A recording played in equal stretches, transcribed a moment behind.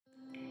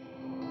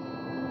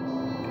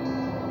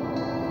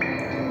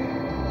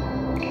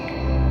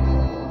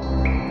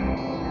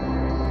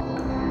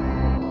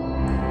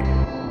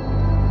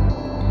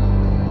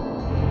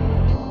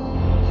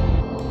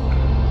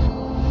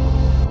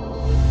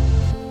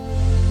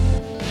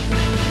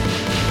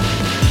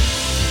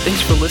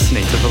Thanks for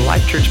listening to the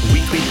Life Church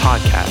Weekly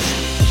Podcast.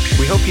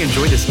 We hope you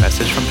enjoyed this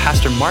message from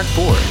Pastor Mark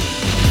Boer.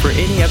 For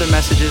any other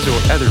messages or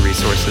other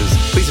resources,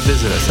 please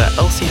visit us at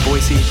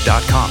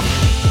lcboise.com.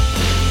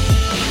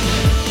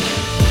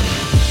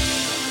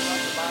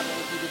 Bible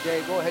with you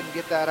today. Go ahead and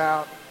get that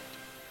out.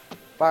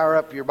 Fire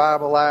up your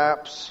Bible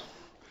apps.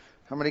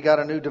 How many got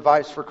a new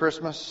device for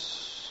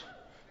Christmas?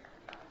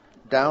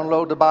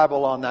 Download the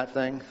Bible on that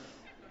thing.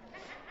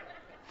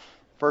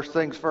 First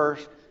things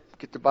first.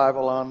 Get the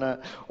Bible on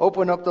that.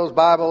 Open up those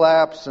Bible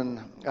apps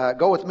and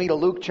go with me to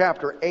Luke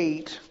chapter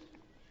 8.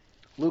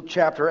 Luke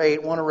chapter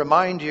 8. I want to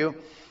remind you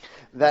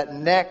that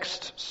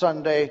next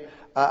Sunday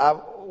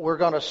we're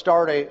going to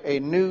start a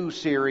new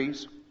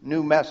series,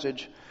 new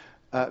message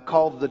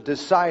called The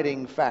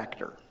Deciding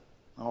Factor.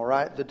 All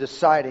right, The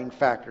Deciding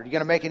Factor. You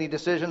going to make any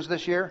decisions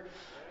this year?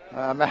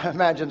 I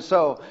imagine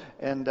so.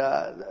 And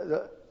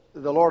the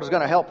Lord is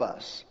going to help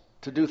us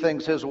to do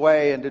things His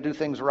way and to do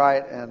things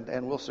right,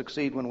 and we'll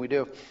succeed when we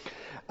do.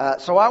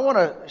 So I want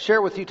to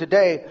share with you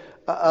today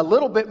a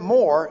little bit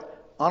more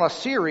on a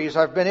series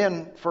I've been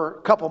in for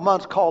a couple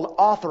months called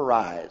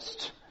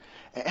Authorized.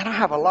 And I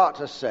have a lot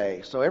to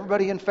say. So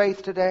everybody in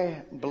faith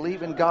today,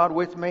 believe in God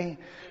with me.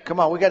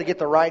 Come on, we got to get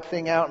the right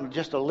thing out in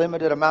just a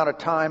limited amount of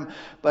time.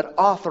 But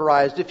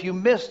Authorized, if you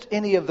missed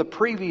any of the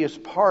previous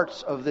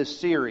parts of this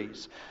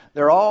series,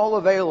 they're all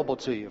available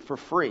to you for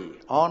free.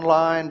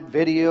 Online,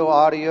 video,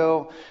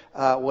 audio,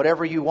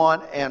 whatever you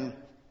want. And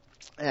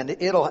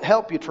it'll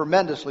help you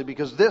tremendously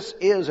because this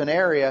is an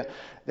area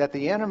that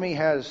the enemy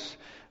has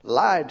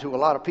lied to a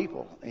lot of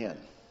people in.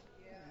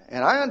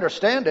 And I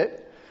understand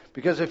it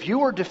because if you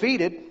were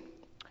defeated,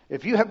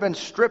 if you have been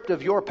stripped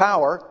of your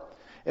power,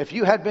 if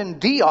you had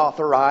been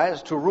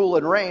deauthorized to rule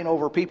and reign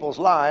over people's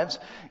lives,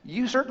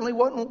 you certainly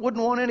wouldn't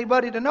want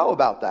anybody to know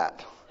about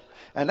that.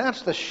 And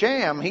that's the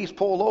sham he's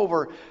pulled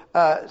over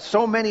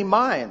so many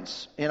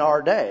minds in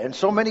our day and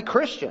so many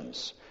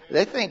Christians.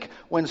 They think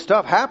when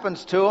stuff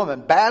happens to them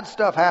and bad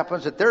stuff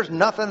happens that there's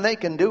nothing they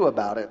can do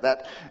about it.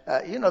 That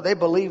they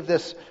believe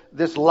this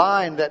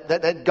line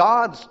that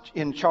God's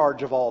in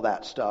charge of all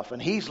that stuff and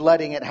He's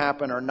letting it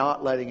happen or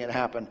not letting it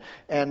happen.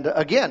 And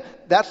again,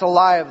 that's a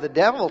lie of the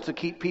devil to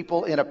keep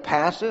people in a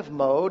passive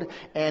mode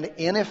and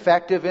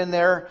ineffective in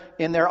their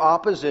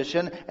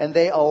opposition, and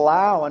they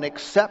allow and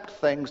accept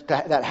things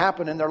that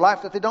happen in their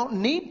life that they don't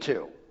need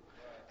to.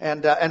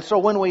 And so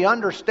when we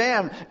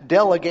understand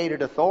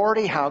delegated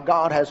authority, how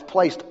God has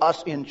placed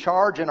us in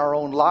charge in our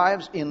own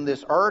lives in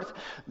this earth,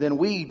 then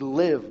we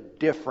live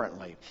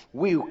differently.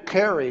 We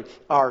carry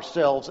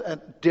ourselves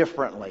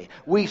differently.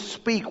 We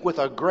speak with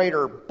a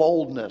greater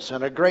boldness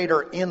and a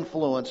greater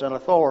influence and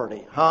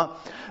authority,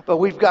 But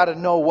we've got to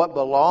know what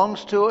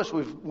belongs to us.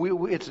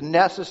 It's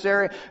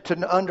necessary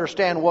to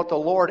understand what the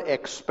Lord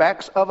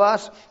expects of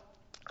us.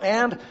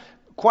 And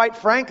quite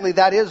frankly,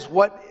 that is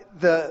what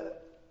the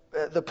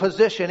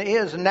position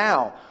is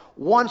now.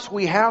 Once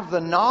we have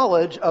the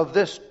knowledge of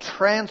this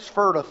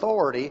transferred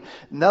authority,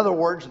 in other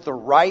words, the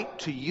right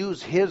to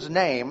use His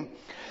name,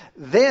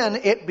 then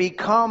it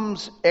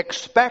becomes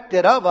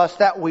expected of us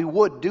that we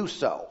would do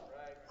so.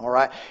 All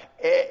right?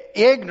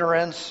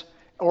 Ignorance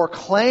or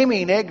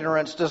claiming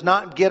ignorance does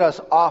not get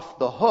us off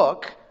the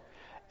hook.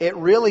 It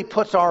really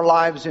puts our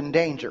lives in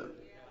danger.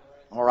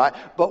 All right,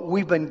 but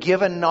we've been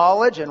given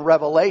knowledge and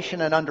revelation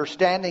and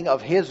understanding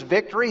of His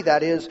victory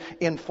that is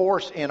in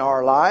force in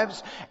our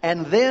lives,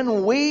 and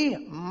then we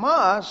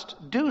must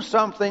do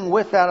something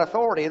with that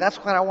authority. And that's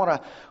what I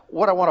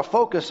want to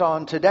focus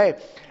on today.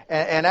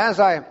 And as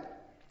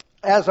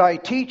I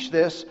teach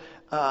this,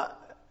 I'm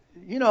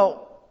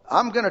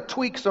going to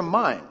tweak some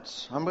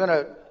minds. I'm going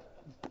to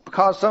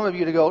cause some of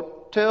you to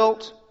go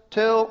tilt,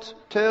 tilt,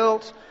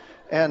 tilt.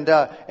 And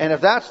if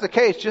that's the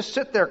case, just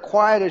sit there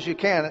quiet as you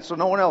can so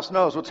no one else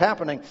knows what's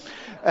happening.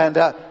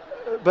 But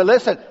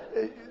listen,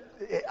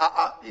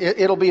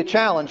 it'll be a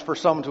challenge for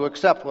some to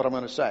accept what I'm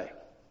going to say.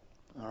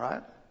 All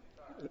right?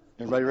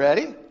 Everybody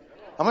ready?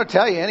 I'm going to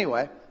tell you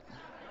anyway.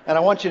 And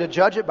I want you to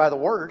judge it by the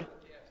Word.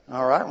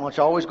 All right? I want you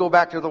to always go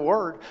back to the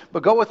Word.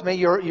 But go with me.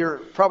 You're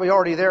probably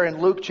already there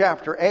in Luke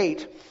chapter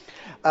 8.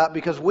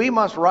 Because we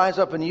must rise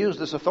up and use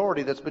this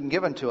authority that's been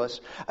given to us.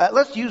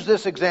 Let's use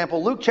this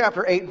example. Luke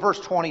chapter 8, verse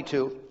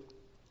 22.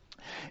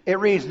 It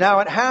reads,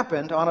 "Now it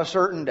happened on a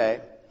certain day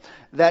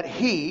that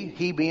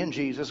he being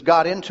Jesus,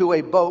 got into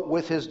a boat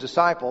with His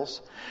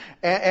disciples.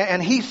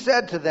 And He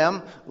said to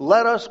them,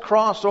 'Let us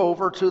cross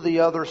over to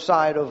the other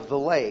side of the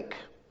lake.'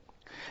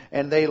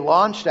 And they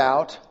launched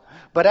out.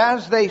 But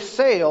as they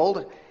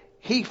sailed,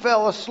 He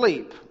fell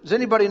asleep." Does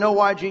anybody know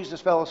why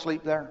Jesus fell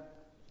asleep there?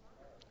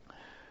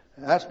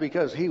 That's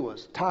because He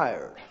was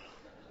tired.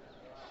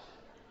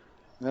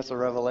 That's a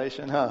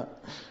revelation, huh?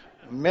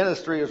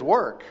 Ministry is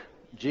work.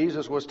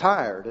 Jesus was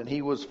tired, and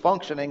He was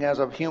functioning as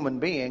a human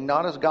being,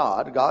 not as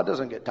God. God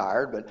doesn't get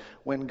tired, but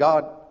when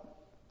God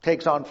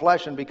takes on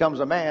flesh and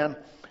becomes a man,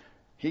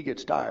 He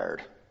gets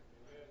tired.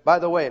 By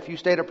the way, if you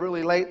stayed up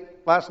really late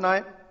last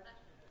night,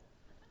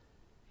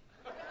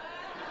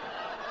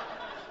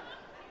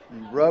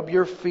 rub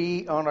your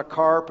feet on a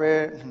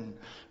carpet.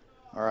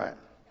 All right.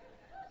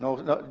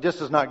 No,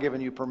 this is not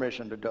giving you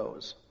permission to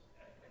doze.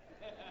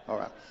 All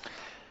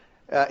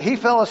right. He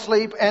fell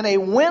asleep, and a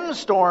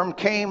windstorm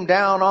came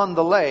down on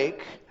the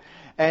lake,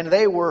 and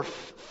they were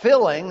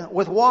filling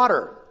with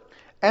water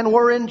and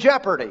were in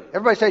jeopardy.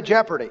 Everybody say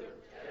jeopardy.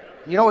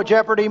 You know what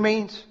jeopardy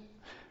means?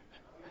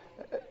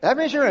 That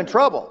means you're in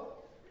trouble.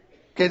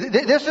 Okay,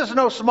 this is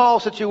no small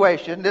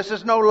situation. This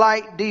is no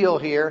light deal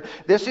here.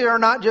 These are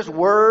not just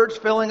words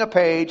filling a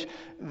page.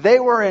 They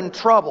were in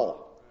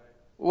trouble.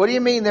 What do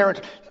you mean they're in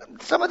trouble?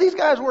 Some of these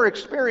guys were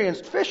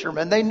experienced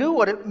fishermen. They knew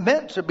what it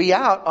meant to be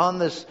out on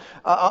this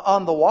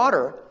on the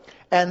water.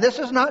 And this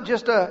is not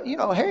just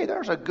hey,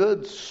 there's a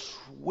good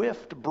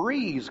swift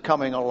breeze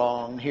coming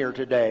along here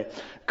today.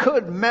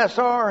 Could mess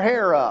our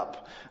hair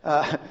up.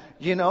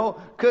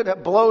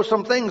 Could blow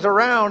some things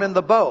around in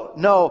the boat.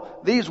 No,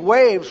 these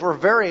waves were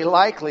very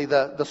likely,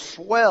 the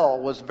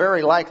swell was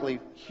very likely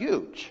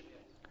huge.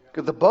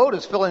 Because the boat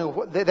is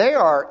filling, they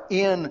are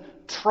in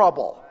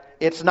trouble.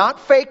 It's not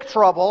fake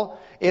trouble.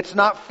 It's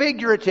not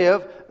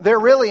figurative. They're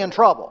really in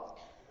trouble.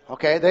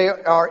 Okay, they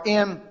are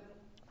in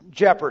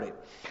jeopardy.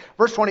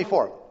 Verse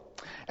 24.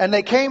 And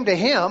they came to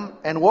him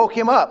and woke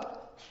him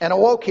up and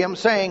awoke him,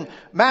 saying,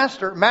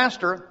 Master,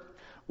 Master,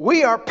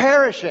 we are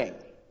perishing.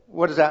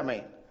 What does that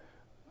mean?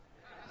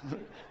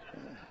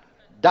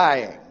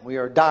 Dying. We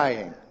are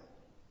dying.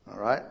 All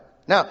right.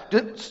 Now,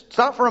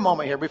 stop for a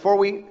moment here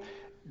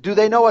do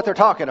they know what they're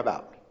talking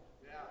about?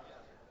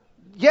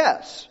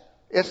 Yes.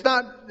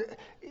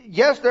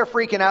 Yes, they're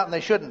freaking out and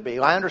they shouldn't be.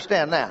 I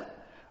understand that.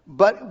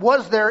 But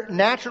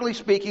naturally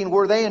speaking,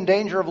 were they in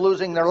danger of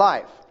losing their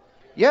life?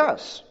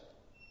 Yes.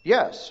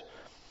 Yes.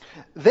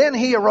 Then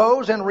he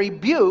arose and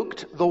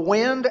rebuked the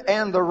wind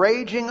and the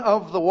raging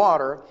of the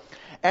water,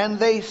 and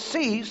they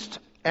ceased,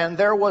 and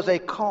there was a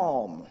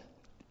calm.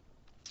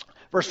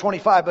 Verse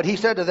 25, but he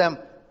said to them,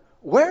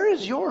 where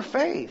is your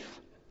faith?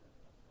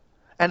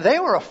 And they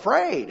were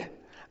afraid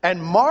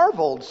and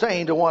marveled,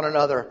 saying to one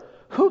another,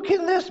 who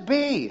can this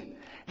be?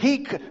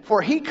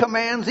 For he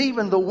commands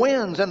even the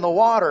winds and the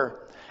water,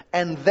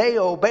 and they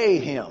obey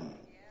him.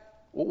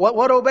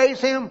 What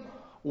obeys him?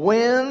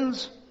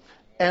 Winds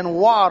and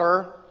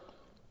water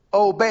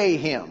obey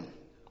him.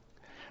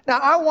 Now,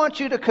 I want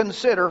you to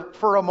consider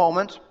for a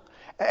moment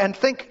and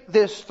think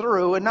this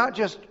through and not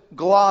just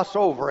gloss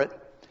over it.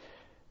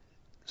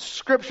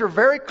 Scripture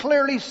very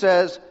clearly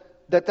says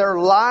that their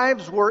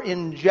lives were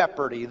in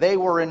jeopardy. They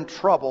were in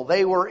trouble.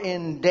 They were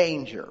in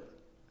danger.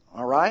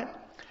 All right?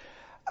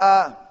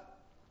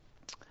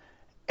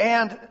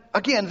 And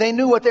again, they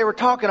knew what they were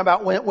talking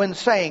about when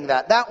saying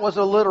that. That was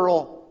a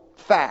literal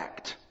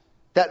fact,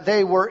 that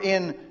they were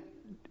in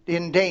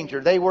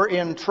danger. They were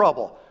in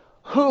trouble.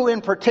 Who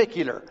in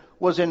particular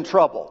was in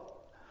trouble?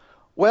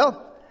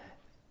 Well,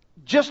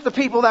 just the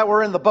people that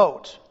were in the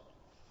boat.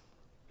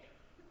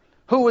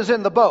 Who was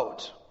in the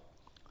boat?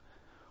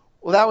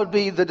 Well, that would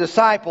be the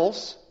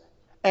disciples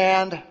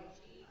and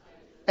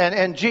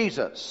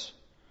Jesus.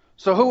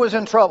 So who was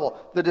in trouble?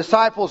 The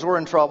disciples were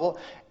in trouble,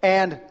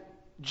 and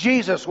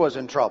Jesus was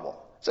in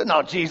trouble. So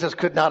no, Jesus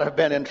could not have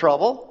been in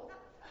trouble.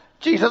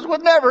 Jesus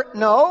would never.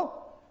 No.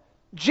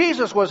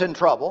 Jesus was in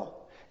trouble.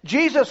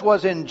 Jesus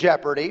was in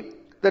jeopardy.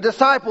 The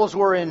disciples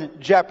were in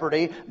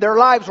jeopardy. Their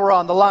lives were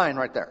on the line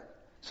right there.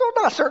 So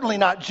certainly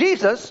not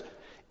Jesus.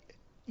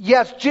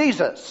 Yes,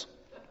 Jesus.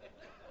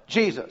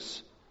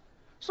 Jesus.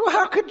 So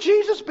how could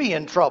Jesus be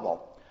in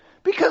trouble?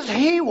 Because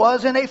he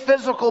was in a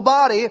physical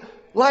body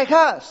like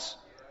us.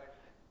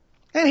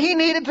 And he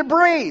needed to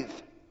breathe.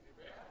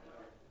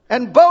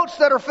 And boats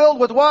that are filled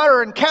with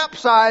water and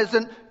capsized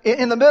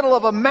in the middle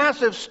of a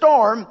massive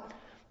storm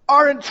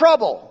are in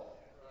trouble.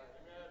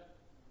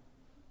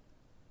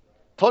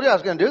 Told you I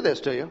was going to do this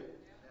to you.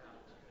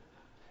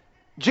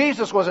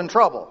 Jesus was in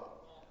trouble.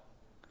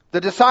 The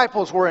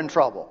disciples were in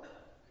trouble.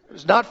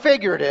 It's not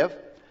figurative.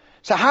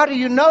 So how do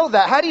you know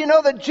that? How do you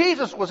know that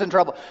Jesus was in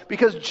trouble?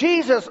 Because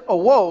Jesus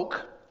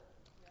awoke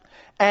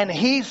and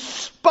he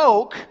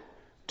spoke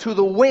to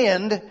the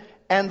wind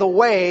and the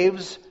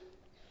waves,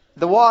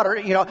 the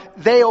water,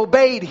 they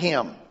obeyed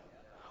him.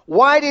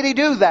 Why did he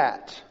do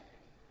that?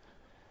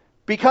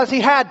 Because he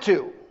had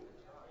to.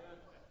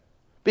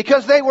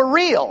 Because they were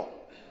real.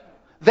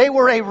 They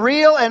were a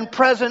real and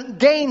present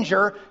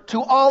danger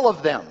to all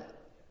of them.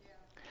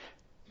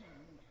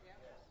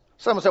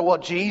 Someone said, well,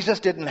 Jesus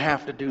didn't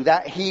have to do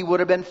that. He would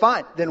have been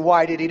fine. Then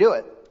why did he do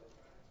it?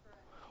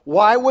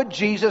 Why would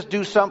Jesus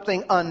do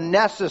something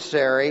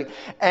unnecessary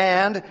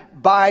and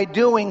by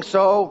doing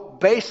so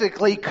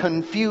basically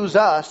confuse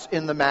us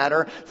in the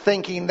matter,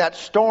 thinking that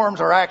storms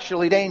are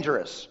actually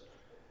dangerous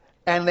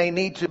and they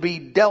need to be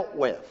dealt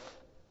with?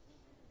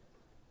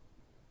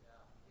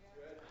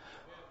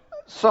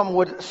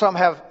 Some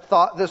have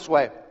thought this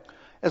way.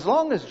 As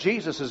long as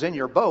Jesus is in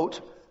your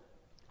boat,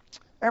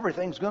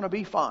 everything's going to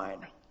be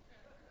fine.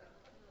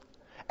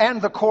 And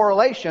the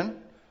correlation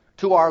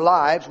to our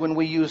lives when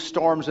we use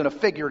storms in a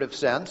figurative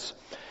sense,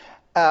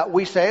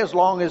 we say as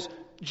long as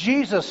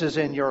Jesus is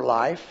in your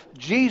life,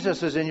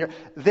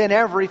 then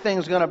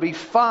everything's going to be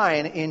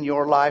fine in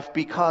your life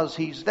because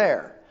he's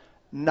there.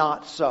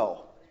 Not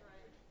so.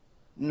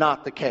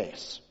 Not the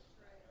case.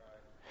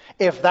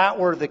 If that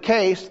were the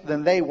case,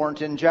 then they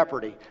weren't in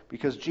jeopardy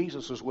because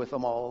Jesus was with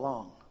them all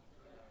along.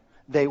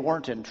 They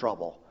weren't in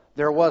trouble.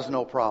 There was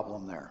no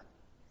problem there.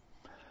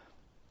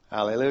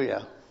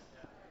 Hallelujah.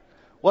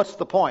 What's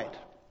the point?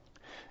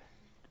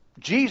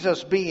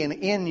 Jesus being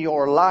in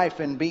your life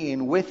and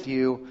being with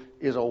you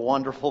is a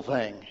wonderful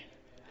thing.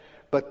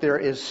 But there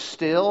is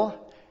still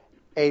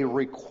a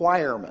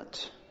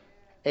requirement,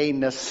 a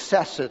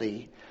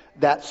necessity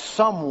that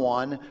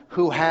someone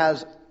who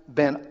has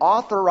been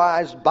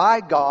authorized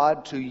by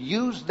God to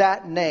use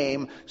that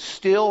name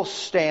still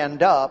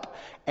stand up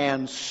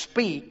and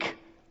speak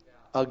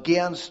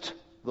against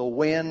the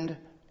wind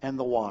and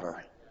the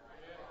water.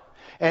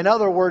 In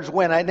other words,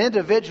 when an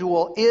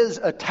individual is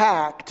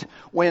attacked,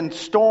 when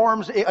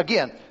storms,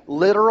 again,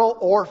 literal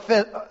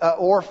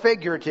or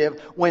figurative,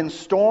 when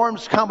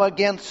storms come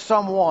against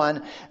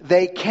someone,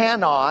 they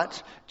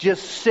cannot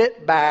just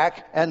sit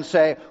back and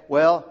say,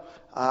 well,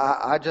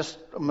 I'm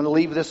going to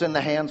leave this in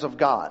the hands of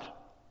God.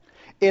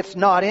 It's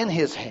not in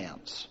His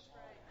hands.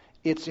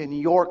 It's in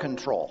your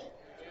control.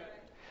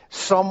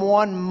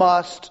 Someone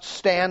must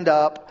stand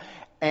up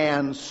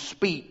and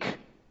speak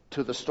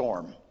to the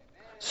storm.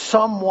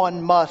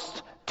 Someone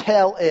must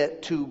tell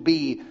it to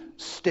be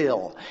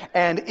still.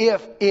 And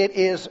if it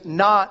is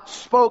not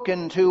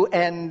spoken to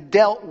and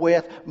dealt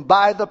with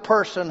by the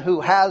person who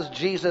has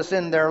Jesus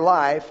in their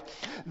life,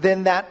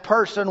 then that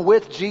person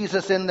with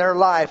Jesus in their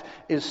life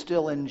is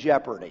still in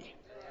jeopardy.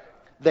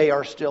 They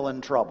are still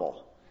in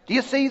trouble. Do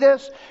you see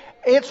this?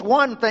 It's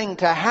one thing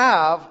to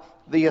have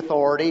the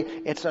authority.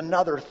 It's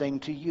another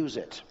thing to use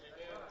it.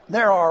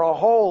 There are a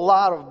whole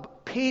lot of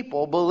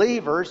people,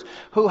 believers,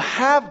 who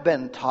have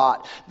been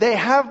taught. They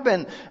have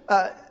been,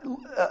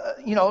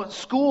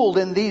 schooled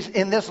in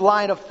this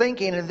line of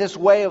thinking, in this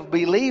way of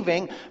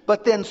believing.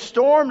 But then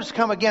storms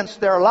come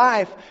against their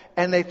life,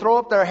 and they throw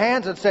up their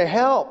hands and say,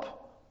 "Help!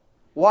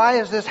 Why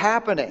is this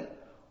happening?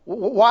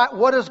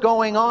 What is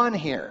going on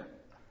here?"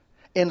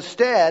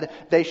 Instead,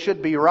 they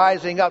should be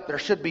rising up. There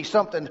should be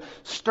something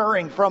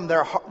stirring from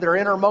their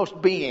innermost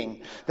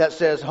being that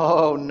says,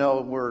 "Oh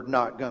no, we're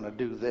not going to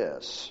do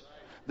this.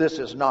 This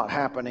is not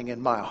happening in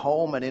my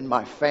home and in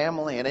my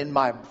family and in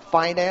my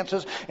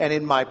finances and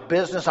in my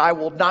business. I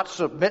will not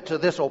submit to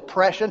this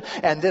oppression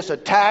and this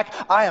attack.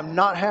 I am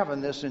not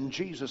having this in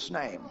Jesus'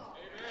 name."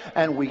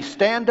 And we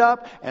stand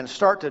up and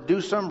start to do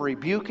some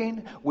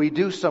rebuking. We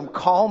do some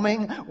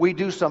calming. We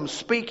do some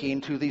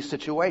speaking to these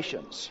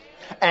situations.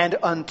 And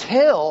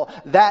until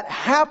that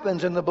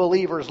happens in the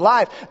believer's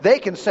life, they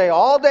can say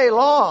all day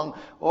long,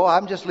 "Oh,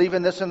 I'm just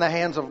leaving this in the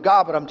hands of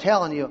God." But I'm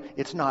telling you,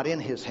 it's not in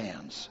His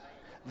hands.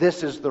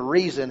 This is the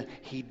reason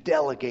He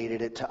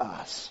delegated it to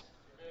us.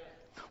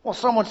 Well,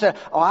 someone said,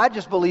 "Oh, I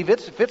just believe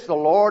if it's the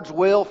Lord's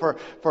will for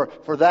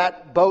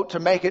that boat to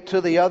make it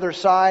to the other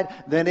side,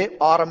 then it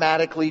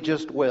automatically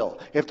just will.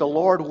 If the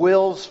Lord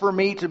wills for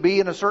me to be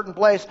in a certain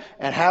place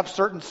and have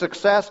certain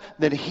success,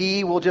 then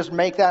He will just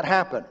make that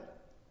happen."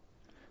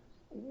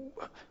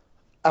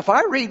 If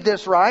I read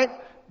this right,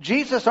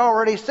 Jesus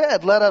already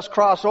said, "Let us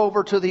cross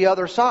over to the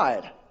other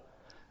side."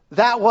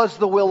 That was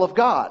the will of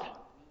God.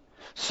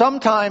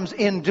 Sometimes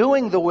in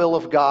doing the will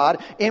of God,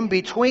 in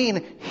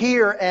between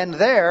here and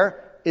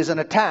there is an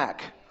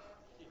attack.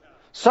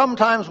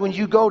 Sometimes when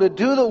you go to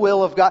do the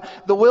will of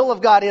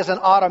God isn't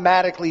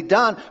automatically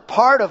done.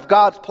 Part of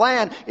God's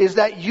plan is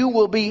that you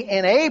will be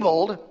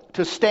enabled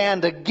to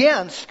stand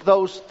against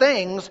those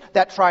things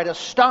that try to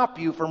stop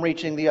you from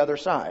reaching the other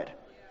side.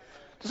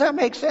 Does that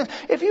make sense?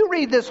 If you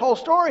read this whole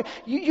story,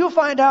 you'll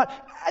find out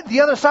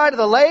the other side of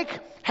the lake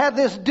had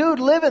this dude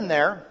living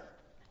there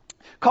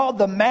called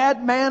the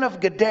madman of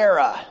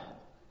Gadara.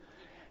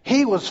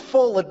 He was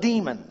full of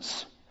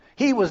demons.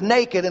 He was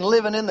naked and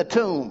living in the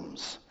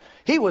tombs.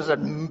 He was a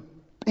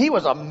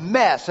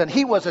mess, and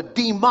he was a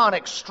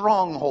demonic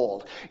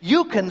stronghold.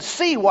 You can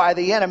see why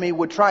the enemy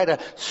would try to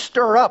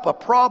stir up a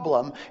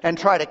problem and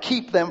try to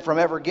keep them from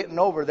ever getting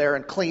over there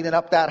and cleaning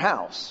up that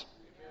house.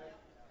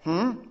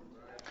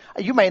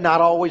 You may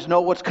not always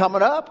know what's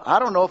coming up. I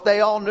don't know if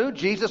they all knew.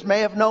 Jesus may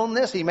have known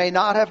this. He may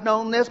not have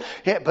known this.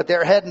 But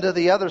they're heading to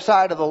the other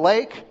side of the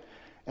lake.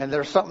 And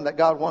there's something that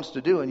God wants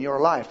to do in your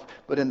life.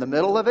 But in the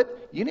middle of it,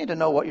 you need to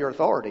know what your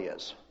authority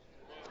is.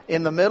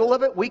 In the middle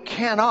of it, we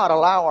cannot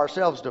allow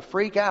ourselves to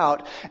freak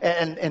out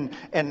and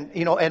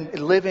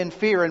live in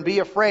fear and be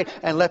afraid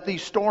and let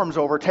these storms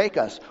overtake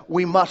us.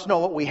 We must know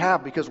what we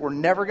have, because we're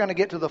never going to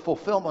get to the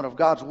fulfillment of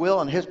God's will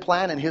and His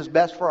plan and His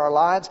best for our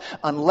lives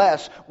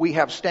unless we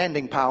have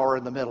standing power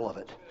in the middle of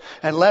it.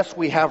 Unless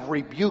we have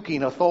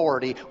rebuking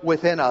authority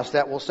within us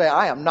that will say,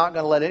 "I am not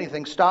going to let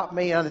anything stop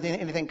me,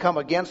 anything come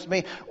against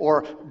me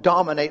or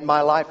dominate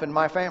my life and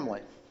my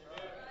family."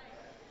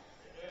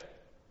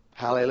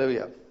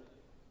 Hallelujah.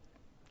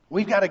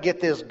 We've got to get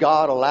this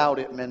 "God allowed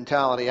it"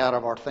 mentality out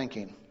of our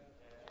thinking.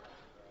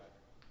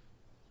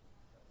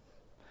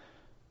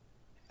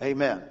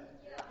 Amen.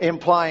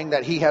 Implying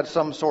that He had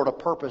some sort of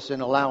purpose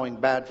in allowing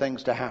bad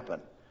things to happen.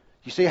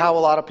 You see how a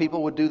lot of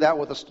people would do that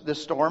with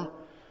this storm?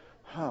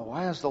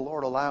 Why is the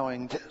Lord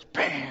allowing this?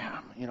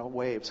 Bam!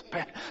 Waves.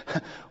 Bam.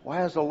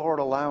 Why is the Lord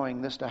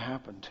allowing this to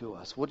happen to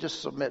us? We'll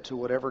just submit to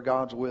whatever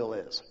God's will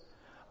is.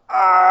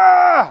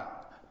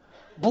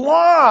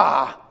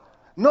 Blah!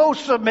 No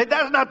submit.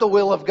 That's not the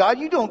will of God.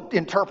 You don't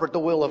interpret the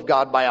will of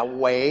God by a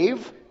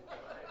wave,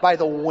 by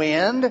the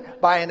wind,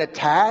 by an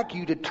attack.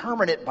 You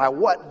determine it by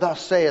what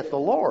thus saith the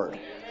Lord.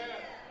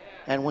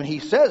 And when He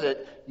says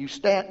it, you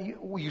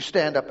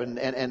stand up and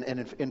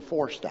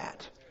enforce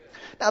that.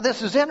 Now,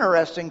 this is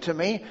interesting to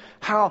me,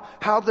 how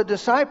the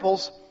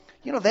disciples,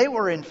 they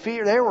were in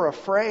fear, they were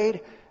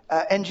afraid,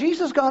 and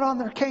Jesus got on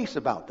their case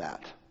about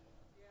that.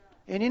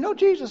 And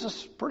Jesus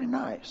is pretty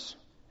nice.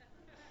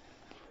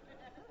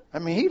 I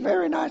mean, he's a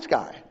very nice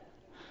guy.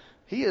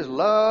 He is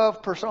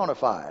love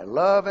personified,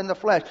 love in the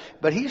flesh.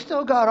 But he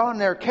still got on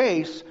their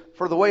case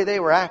for the way they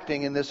were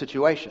acting in this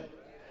situation.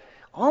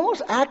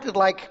 Almost acted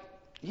like,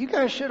 you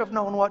guys should have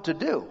known what to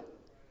do.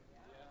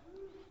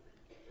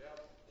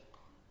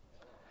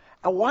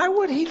 And why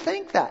would he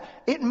think that?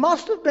 It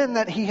must have been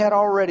that he had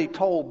already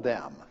told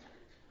them.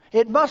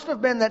 It must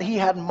have been that he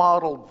had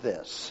modeled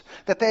this,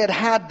 that they had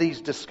had these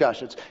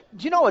discussions.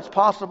 Do you know it's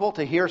possible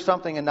to hear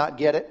something and not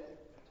get it?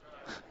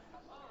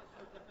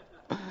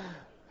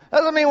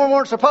 Doesn't mean we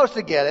weren't supposed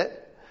to get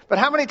it. But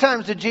how many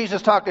times did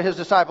Jesus talk to his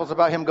disciples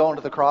about him going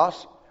to the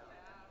cross?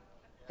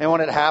 And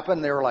when it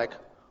happened, they were like,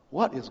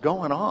 what is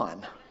going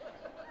on?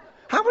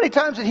 How many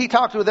times did he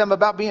talk to them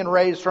about being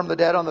raised from the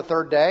dead on the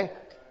third day?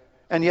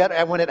 And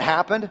yet, when it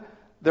happened,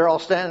 they're all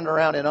standing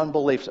around in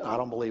unbelief. I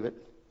don't believe it.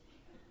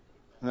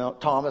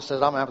 Thomas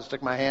says, I'm going to have to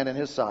stick my hand in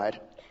his side.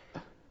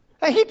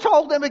 And he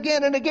told them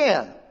again and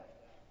again.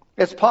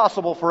 It's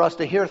possible for us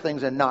to hear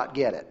things and not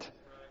get it.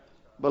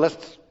 But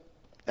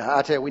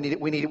I tell you,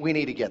 we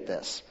need to get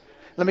this.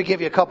 Let me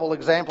give you a couple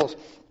examples.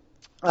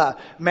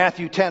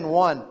 Matthew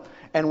 10:1.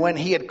 And when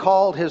he had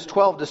called his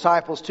 12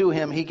 disciples to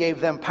him, he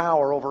gave them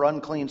power over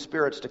unclean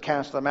spirits to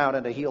cast them out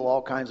and to heal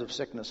all kinds of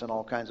sickness and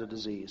all kinds of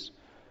disease.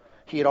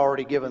 He had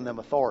already given them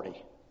authority.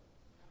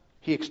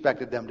 He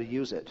expected them to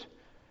use it.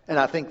 And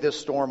I think this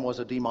storm was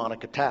a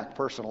demonic attack.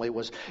 Personally,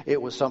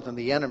 it was something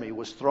the enemy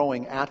was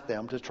throwing at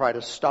them to try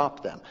to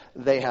stop them.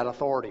 They had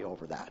authority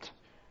over that.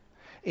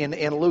 In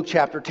Luke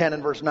chapter 10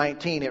 and verse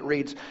 19, it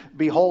reads,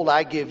 Behold,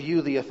 I give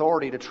you the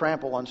authority to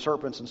trample on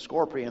serpents and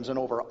scorpions and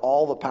over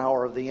all the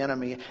power of the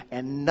enemy,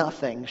 and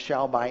nothing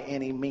shall by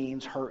any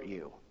means hurt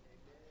you.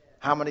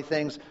 How many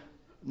things?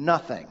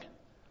 Nothing.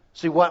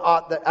 See what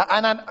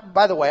ought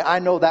by the way, I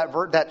know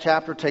that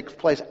chapter takes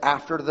place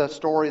after the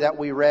story that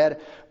we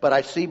read, but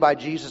I see by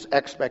Jesus'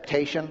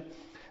 expectation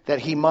that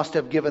he must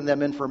have given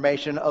them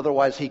information,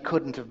 otherwise he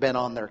couldn't have been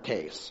on their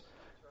case.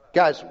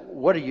 Guys,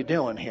 what are you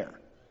doing here?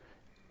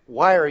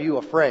 Why are you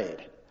afraid?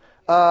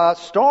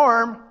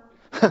 Storm.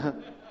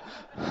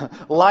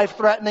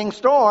 Life-threatening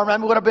storm. I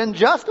would have been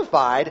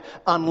justified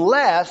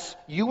unless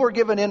you were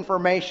given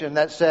information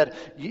that said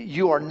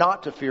you are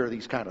not to fear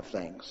these kind of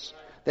things.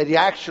 That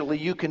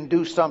you can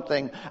do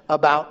something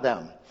about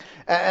them.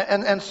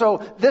 And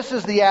so this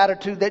is the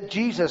attitude that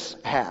Jesus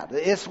had.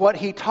 It's what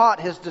he taught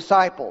his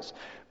disciples.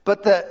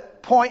 But the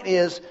point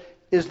is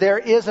there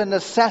is a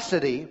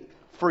necessity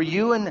for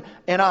you and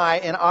I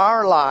in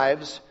our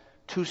lives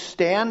to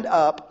stand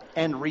up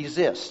and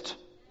resist.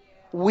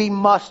 We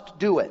must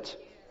do it.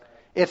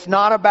 It's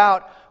not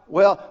about,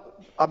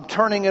 I'm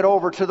turning it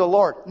over to the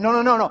Lord.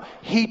 No.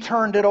 He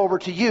turned it over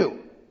to you.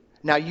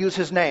 Now use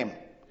his name.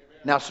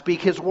 Now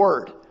speak his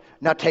word.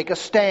 Now take a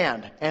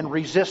stand and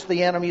resist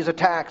the enemy's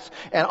attacks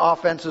and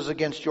offenses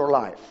against your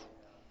life.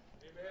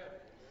 Amen.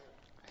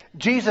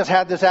 Jesus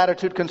had this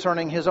attitude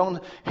concerning his own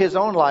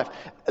life.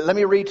 Let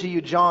me read to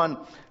you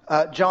John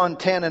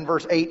 10 and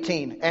verse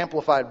 18,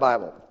 Amplified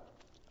Bible.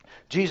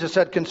 Jesus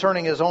said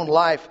concerning his own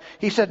life,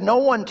 he said, no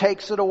one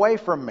takes it away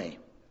from me.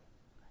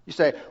 You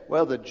say,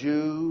 well, the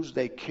Jews,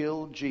 they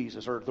killed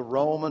Jesus, or the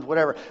Romans,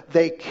 whatever.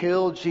 They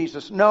killed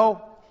Jesus.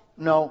 No.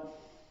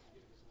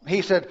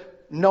 He said,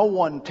 no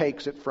one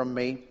takes it from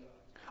me.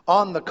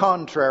 On the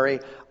contrary,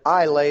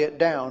 I lay it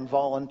down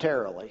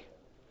voluntarily.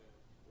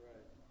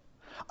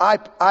 I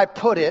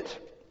put it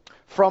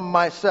from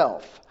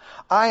myself.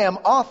 I am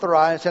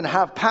authorized and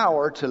have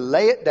power to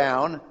lay it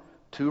down,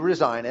 to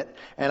resign it,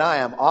 and I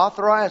am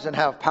authorized and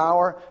have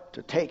power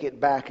to take it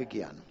back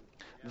again.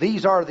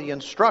 These are the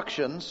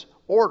instructions,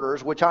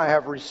 orders, which I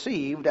have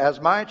received as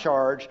my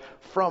charge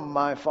from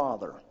my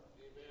Father.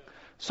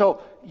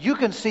 So you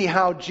can see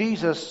how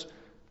Jesus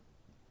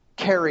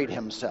carried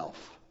himself.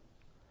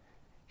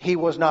 He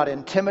was not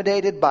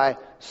intimidated by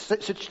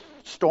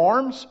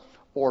storms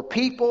or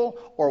people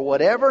or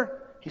whatever.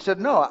 He said,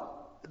 no,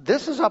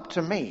 this is up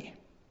to me.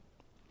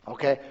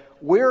 Okay?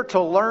 We're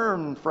to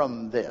learn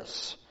from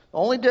this. The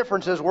only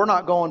difference is we're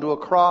not going to a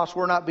cross.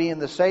 We're not being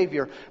the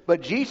Savior.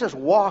 But Jesus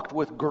walked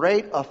with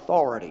great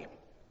authority.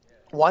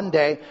 One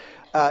day,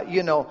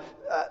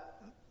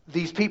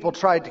 these people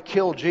tried to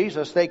kill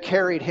Jesus. They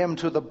carried him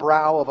to the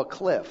brow of a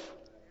cliff.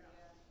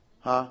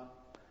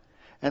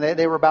 And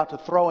they were about to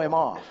throw him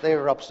off. They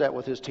were upset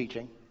with his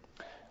teaching.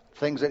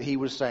 Things that he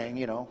was saying,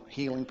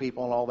 healing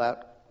people and all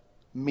that.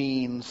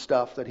 mean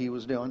stuff that he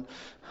was doing.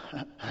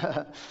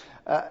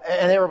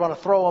 And they were going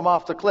to throw him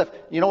off the cliff.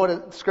 You know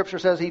what Scripture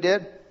says he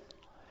did?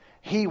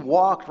 He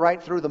walked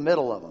right through the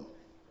middle of them.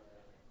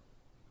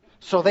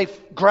 So they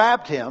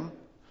grabbed him,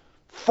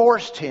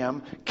 forced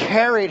him,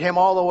 carried him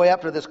all the way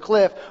up to this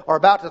cliff, or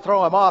about to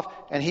throw him off,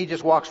 and he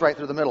just walks right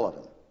through the middle of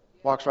them.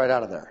 Walks right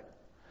out of there.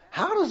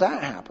 How does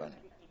that happen?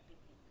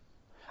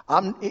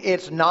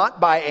 It's not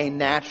by a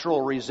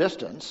natural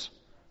resistance.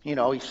 He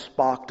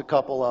spocked a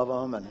couple of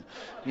them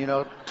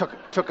and,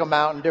 took them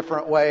out in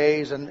different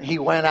ways, and he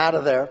went out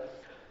of there.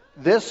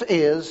 This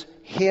is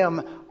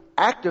him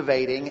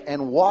activating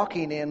and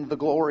walking in the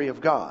glory of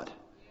God.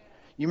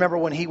 You remember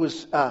when he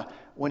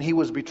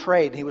was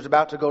betrayed, he was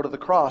about to go to the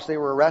cross. They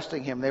were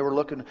arresting him. They were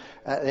looking.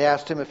 They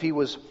asked him if he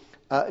was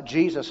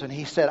Jesus, and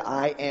he said,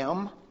 "I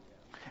am."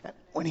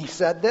 When he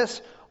said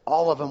this,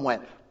 all of them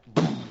went.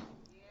 Boom.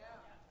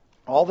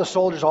 All the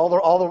soldiers,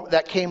 all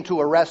that came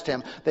to arrest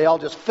him, they all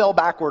just fell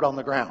backward on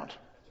the ground.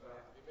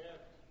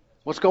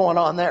 What's going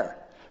on there?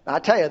 Now, I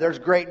tell you, there's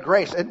great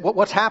grace. And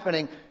what's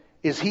happening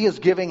is he is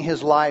giving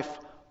his life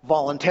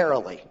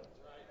voluntarily.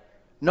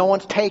 No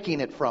one's taking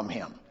it from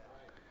him.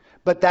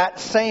 But that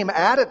same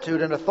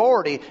attitude and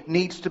authority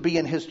needs to be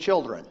in his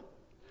children.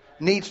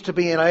 Needs to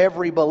be in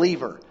every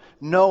believer.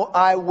 No,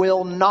 I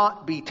will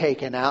not be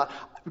taken out.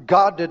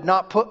 God did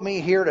not put me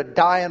here to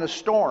die in a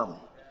storm.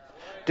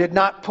 Did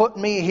not put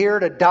me here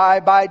to die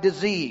by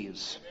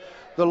disease.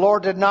 The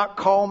Lord did not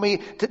call me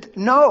to...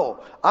 No,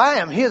 I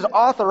am His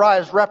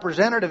authorized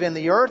representative in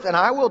the earth, and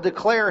I will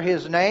declare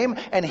His name,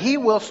 and He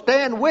will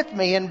stand with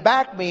me and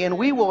back me, and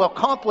we will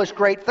accomplish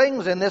great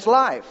things in this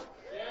life.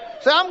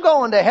 So I'm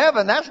going to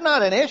heaven. That's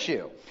not an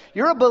issue.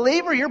 You're a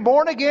believer, you're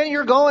born again,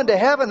 you're going to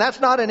heaven. That's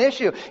not an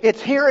issue.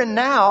 It's here and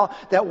now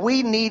that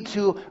we need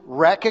to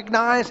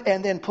recognize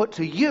and then put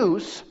to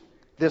use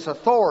this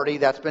authority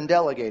that's been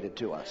delegated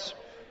to us.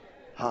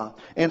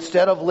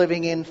 Instead of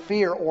living in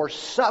fear or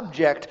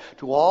subject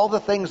to all the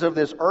things of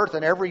this earth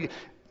and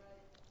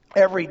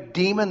every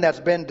demon that's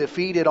been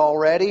defeated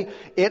already,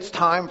 it's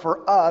time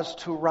for us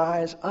to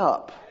rise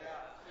up.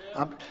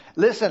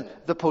 Listen,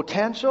 the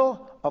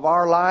potential of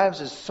our lives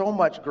is so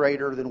much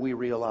greater than we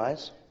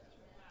realize.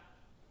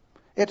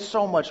 It's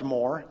so much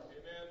more.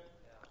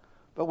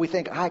 But we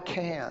think, I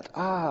can't.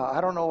 I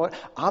don't know what.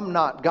 I'm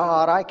not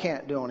God. I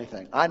can't do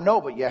anything. I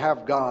know, but you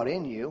have God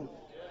in you.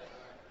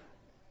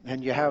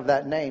 And you have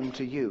that name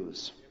to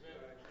use.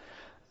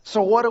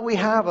 So what do we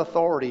have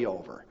authority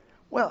over?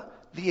 Well,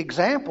 the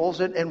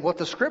examples and what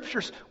the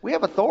Scriptures, we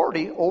have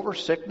authority over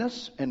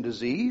sickness and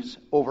disease,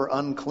 over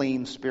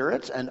unclean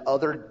spirits and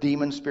other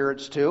demon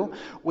spirits too.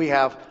 We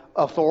have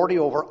authority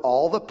over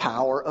all the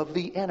power of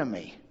the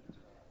enemy.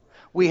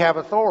 We have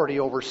authority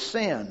over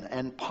sin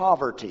and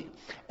poverty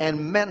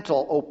and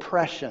mental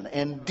oppression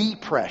and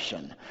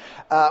depression.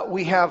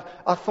 We have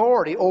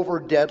authority over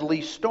deadly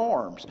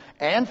storms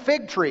and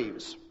fig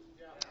trees.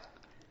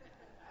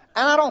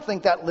 And I don't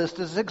think that list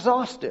is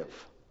exhaustive.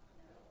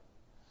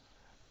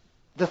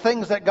 The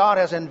things that God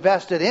has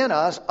invested in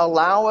us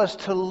allow us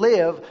to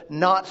live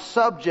not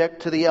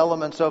subject to the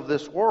elements of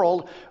this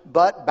world,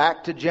 but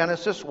back to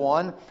Genesis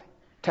 1,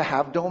 to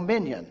have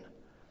dominion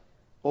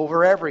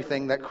over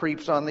everything that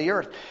creeps on the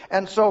earth.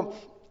 And so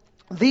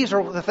these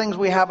are the things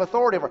we have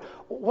authority over.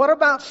 What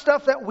about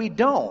stuff that we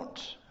don't?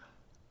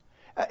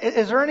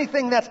 Is there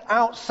anything that's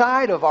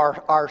outside of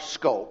our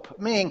scope?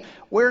 Meaning,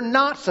 we're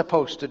not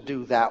supposed to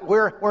do that.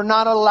 We're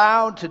not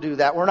allowed to do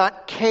that. We're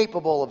not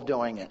capable of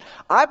doing it.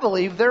 I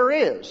believe there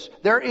is.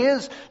 There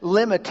is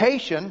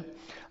limitation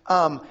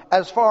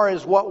as far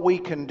as what we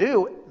can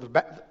do.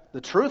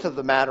 The truth of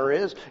the matter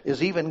is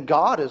even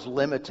God is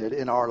limited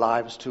in our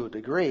lives to a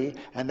degree,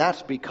 and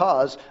that's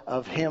because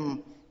of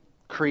Him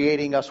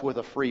creating us with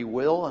a free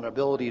will and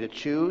ability to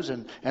choose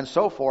and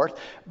so forth.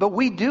 But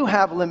we do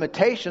have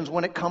limitations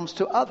when it comes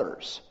to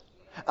others.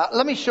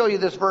 Let me show you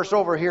this verse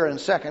over here in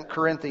 2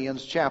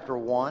 Corinthians chapter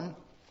 1.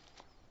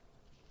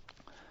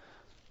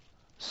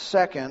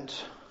 2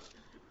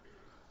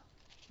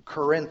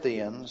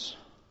 Corinthians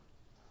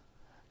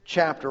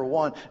chapter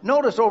 1.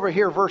 Notice over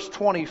here verse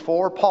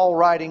 24, Paul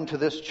writing to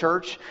this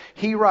church.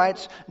 He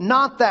writes,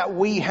 "Not that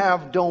we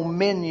have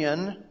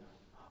dominion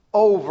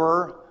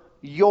over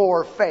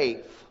your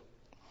faith,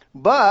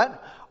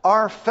 but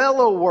are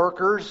fellow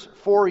workers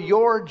for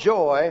your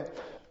joy,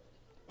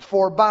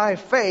 for by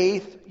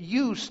faith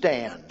you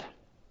stand."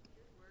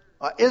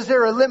 Is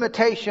there a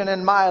limitation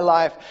in my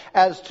life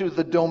as to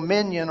the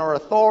dominion or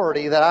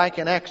authority that I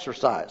can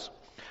exercise?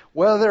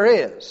 Well, there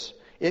is.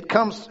 It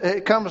comes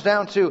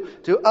down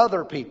to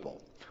other people.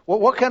 Well,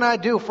 what can I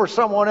do for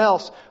someone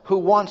else who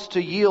wants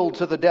to yield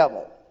to the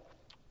devil?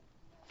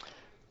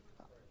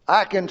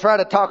 I can try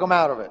to talk them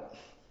out of it.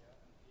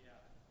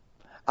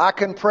 I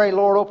can pray,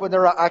 Lord, open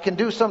their eyes. I can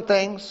do some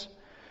things,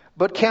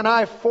 but can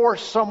I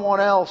force someone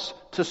else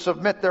to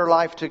submit their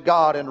life to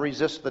God and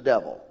resist the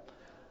devil?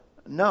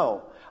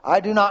 No. I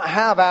do not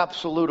have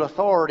absolute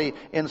authority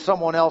in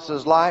someone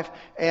else's life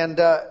and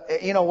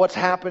what's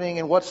happening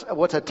and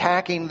what's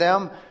attacking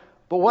them.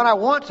 But what I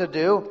want to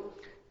do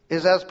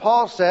is, as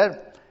Paul said,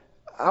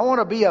 I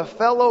want to be a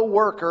fellow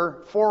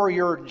worker for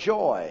your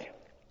joy.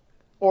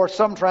 Or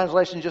some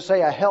translations just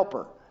say a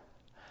helper.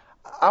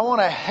 I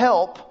want to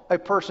help a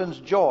person's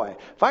joy.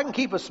 If I can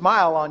keep a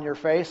smile on your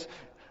face,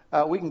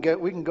 we can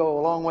go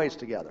a long ways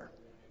together.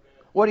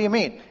 What do you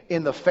mean?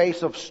 In the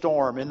face of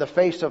storm, in the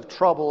face of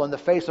trouble, in the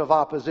face of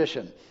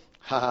opposition.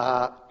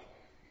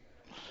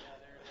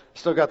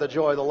 Still got the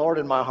joy of the Lord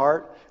in my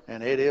heart,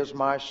 and it is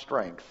my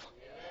strength.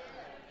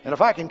 And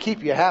if I can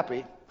keep you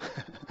happy,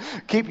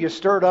 keep you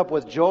stirred up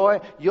with joy,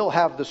 you'll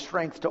have the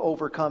strength to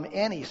overcome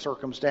any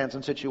circumstance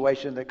and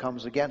situation that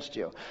comes against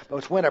you. But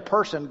it's when a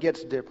person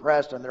gets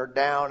depressed and they're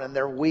down and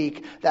they're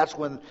weak, that's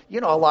when,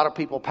 a lot of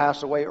people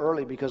pass away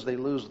early because they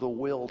lose the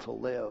will to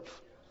live.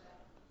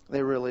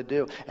 They really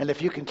do. And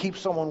if you can keep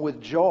someone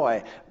with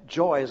joy,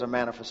 joy is a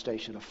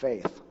manifestation of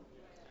faith.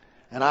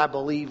 And I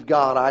believe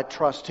God, I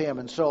trust Him.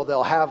 And so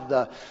they'll have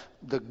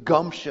the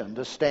gumption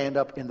to stand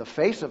up in the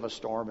face of a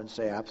storm and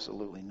say,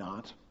 absolutely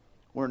not.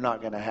 We're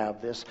not going to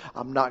have this.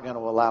 I'm not going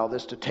to allow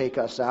this to take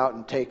us out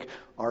and take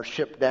our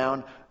ship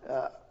down.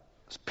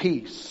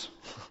 Peace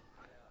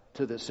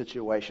to this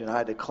situation.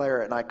 I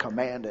declare it and I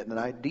command it and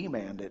I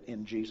demand it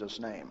in Jesus'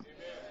 name.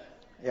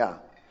 Yeah.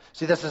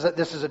 See, this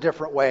is a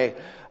different way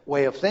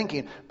of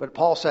thinking. But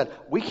Paul said,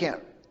 we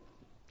can't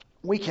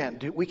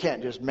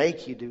just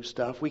make you do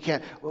stuff. We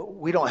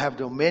don't have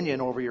dominion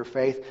over your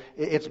faith.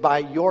 It's by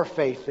your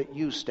faith that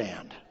you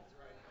stand.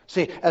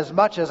 See, as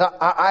much as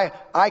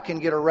I can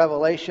get a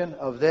revelation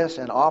of this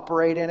and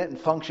operate in it and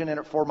function in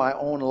it for my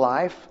own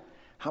life,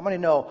 how many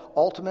know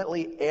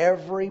ultimately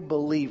every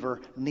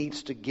believer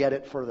needs to get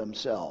it for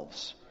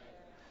themselves?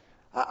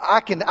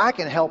 I can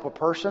help a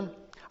person.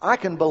 I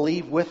can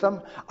believe with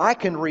them. I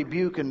can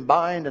rebuke and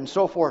bind and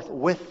so forth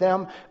with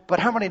them. But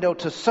how many know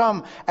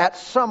at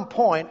some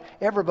point,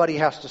 everybody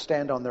has to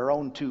stand on their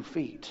own 2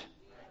 feet?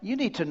 You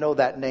need to know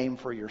that name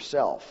for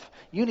yourself.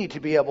 You need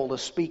to be able to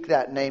speak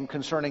that name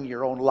concerning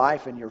your own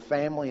life and your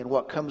family and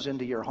what comes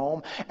into your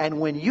home. And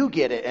when you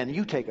get it and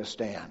you take a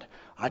stand,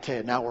 I tell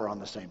you, now we're on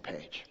the same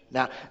page.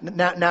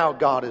 Now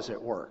God is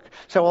at work.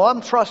 So,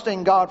 I'm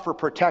trusting God for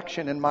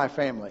protection in my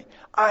family.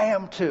 I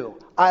am too.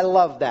 I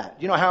love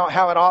that. You know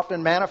how it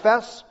often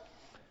manifests?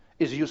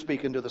 Is you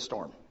speak into the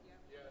storm.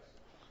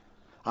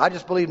 I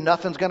just believe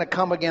nothing's going to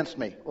come against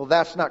me. Well,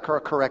 that's not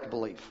correct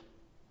belief.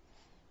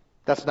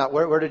 That's not,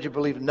 where did you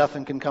believe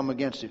nothing can come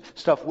against you?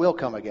 Stuff will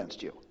come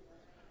against you.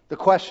 The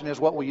question is,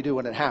 what will you do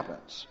when it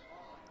happens?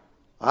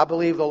 I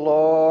believe the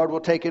Lord will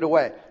take it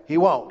away. He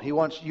won't. He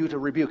wants you to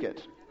rebuke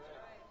it.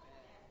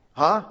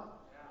 Huh?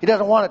 He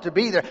doesn't want it to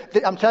be there.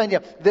 I'm telling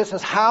you, this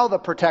is how the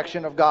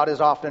protection of God is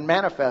often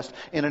manifest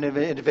in an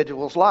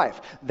individual's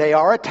life. They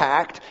are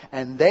attacked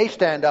and they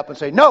stand up and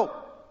say, no,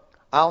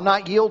 I'll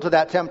not yield to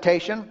that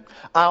temptation.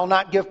 I'll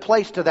not give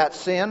place to that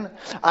sin.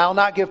 I'll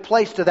not give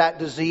place to that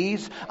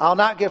disease. I'll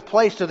not give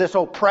place to this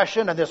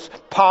oppression and this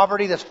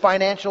poverty, this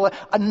financial.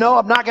 No,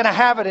 I'm not going to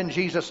have it in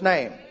Jesus'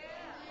 name.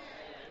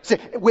 See,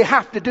 we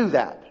have to do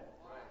that.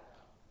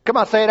 Come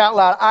on, say it out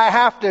loud. I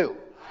have to.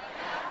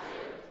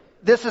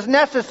 This is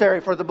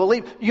necessary for the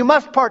believer. You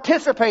must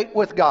participate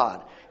with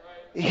God.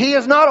 He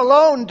is not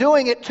alone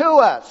doing it to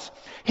us.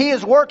 He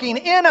is working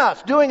in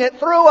us, doing it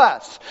through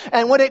us.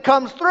 And when it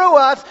comes through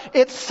us,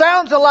 it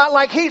sounds a lot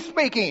like He's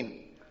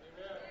speaking.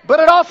 But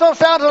it also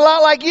sounds a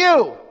lot like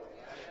you.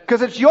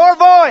 Because it's your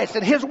voice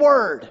and His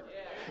word.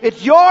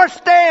 It's your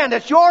stand,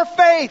 it's your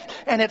faith,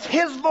 and it's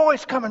His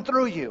voice coming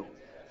through you.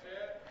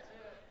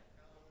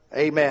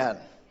 Amen.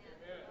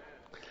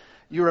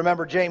 You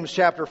remember James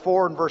chapter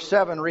 4 and verse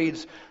 7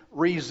 reads,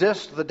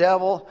 resist the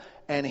devil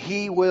and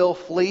he will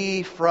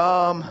flee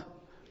from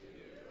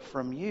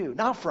you.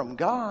 Not from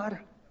God.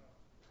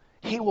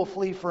 He will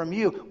flee from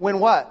you. When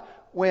what?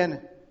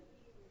 When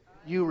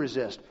you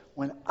resist.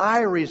 When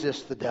I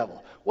resist the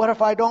devil. What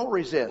if I don't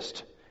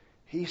resist?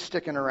 He's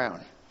sticking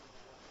around.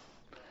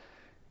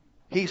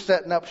 He's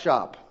setting up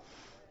shop.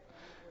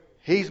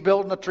 He's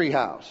building a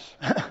treehouse.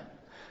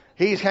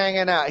 He's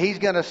hanging out. He's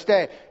going to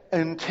stay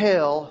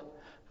until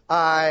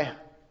I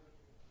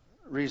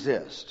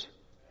resist.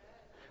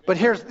 But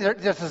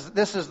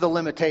this is the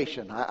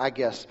limitation, I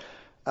guess.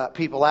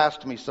 People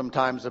ask me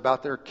sometimes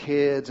about their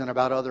kids and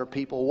about other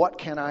people. What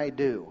can I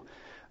do?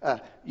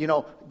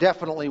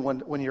 Definitely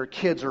when your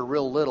kids are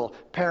real little,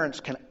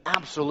 parents can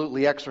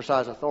absolutely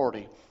exercise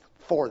authority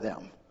for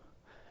them.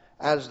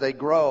 As they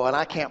grow, and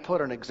I can't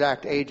put an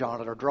exact age on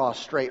it or draw a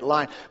straight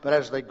line, but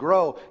as they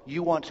grow,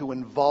 you want to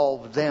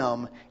involve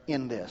them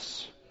in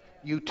this.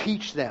 You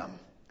teach them.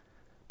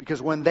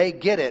 Because when they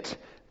get it,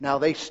 now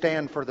they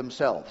stand for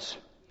themselves.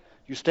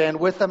 You stand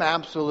with them?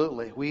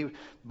 Absolutely. We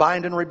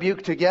bind and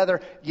rebuke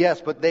together?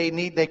 Yes, but they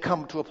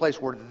come to a place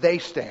where they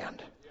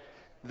stand.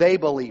 They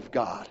believe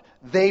God.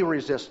 They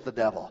resist the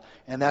devil.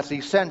 And that's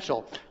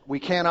essential. We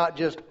cannot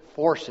just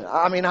force it.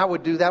 I mean, I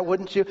would do that,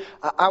 wouldn't you?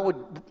 I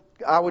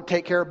would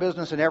take care of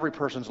business in every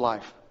person's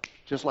life.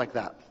 Just like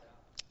that.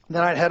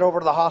 Then I'd head over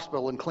to the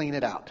hospital and clean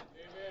it out.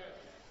 Amen.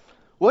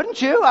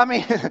 Wouldn't you? I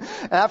mean,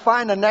 I'd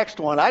find the next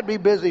one. I'd be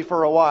busy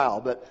for a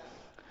while, but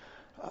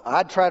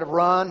I'd try to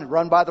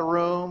run by the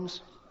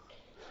rooms.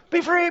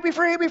 Be free, be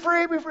free, be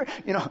free, be free.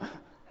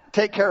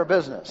 Take care of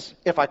business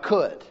if I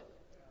could.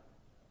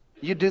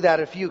 You'd do that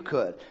if you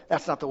could.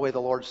 That's not the way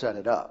the Lord set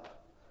it up.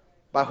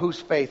 By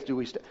whose faith do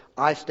we stand?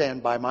 I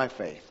stand by my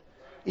faith.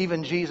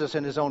 Even Jesus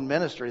in his own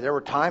ministry, there were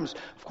times,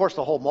 of course,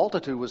 the whole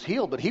multitude was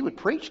healed, but he would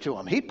preach to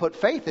them. He'd put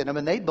faith in them,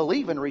 and they'd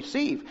believe and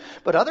receive.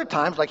 But other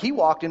times, like he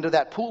walked into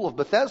that pool of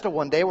Bethesda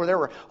one day where there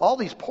were all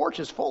these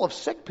porches full of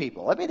sick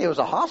people. I mean, it was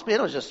a hospital.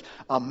 It was just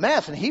a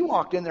mess. And he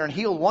walked in there and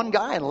healed one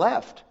guy and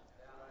left.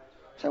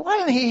 So why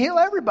didn't he heal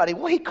everybody?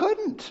 Well, he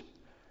couldn't.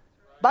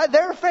 By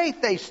their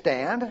faith they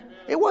stand.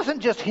 It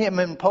wasn't just him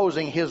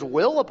imposing his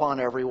will upon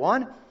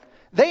everyone.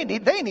 They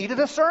needed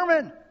a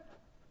sermon.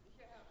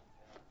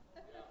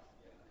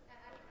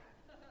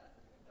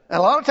 And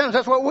a lot of times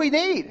that's what we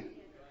need.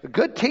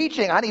 Good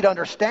teaching. I need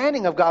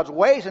understanding of God's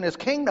ways and his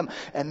kingdom.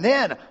 And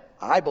then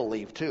I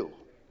believe too.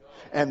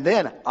 And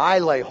then I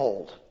lay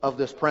hold of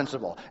this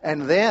principle.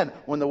 And then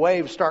when the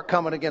waves start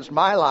coming against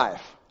my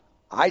life,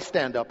 I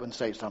stand up and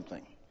say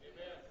something.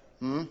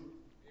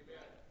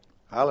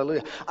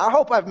 Hallelujah. I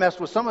hope I've messed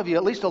with some of you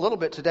at least a little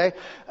bit today.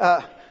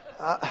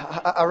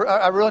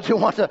 I really do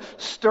want to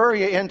stir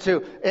you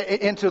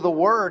into the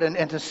Word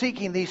and to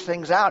seeking these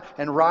things out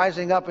and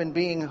rising up and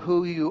being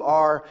who you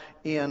are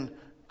in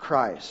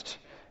Christ.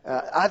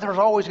 There's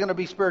always going to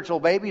be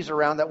spiritual babies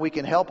around that we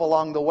can help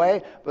along the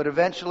way, but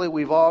eventually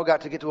we've all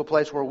got to get to a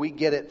place where we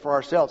get it for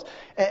ourselves.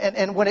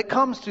 And when it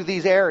comes to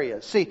these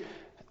areas, see,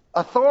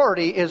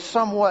 authority is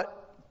somewhat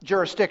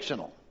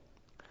jurisdictional.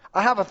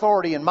 I have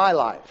authority in my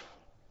life.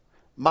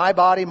 My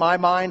body, my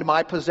mind,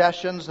 my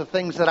possessions, the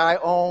things that I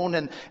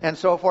own and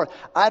so forth.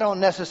 I don't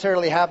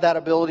necessarily have that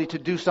ability to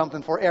do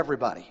something for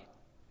everybody.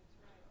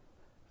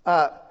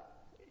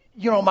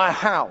 My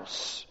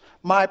house,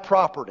 my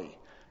property.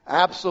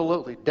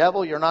 Absolutely.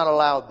 Devil, you're not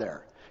allowed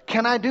there.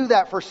 Can I do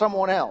that for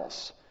someone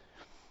else?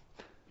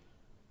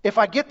 If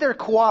I get their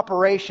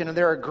cooperation and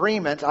their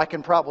agreement, I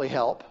can probably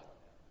help.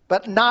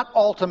 But not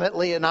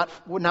ultimately and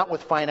not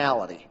with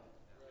finality.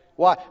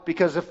 Why?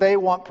 Because if they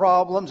want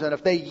problems and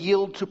if they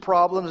yield to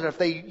problems and if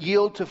they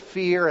yield to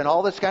fear and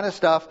all this kind of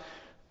stuff,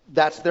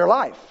 that's their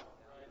life.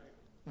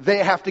 They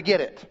have to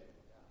get it.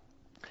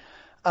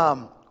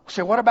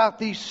 So what about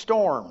these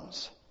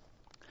storms?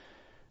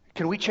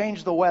 Can we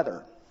change the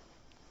weather?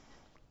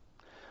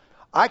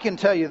 I can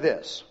tell you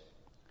this.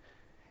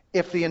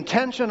 If the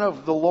intention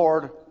of the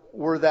Lord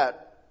were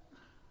that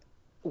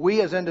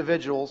we as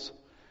individuals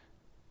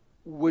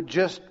would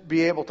just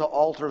be able to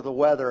alter the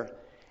weather,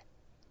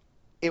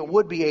 it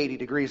would be 80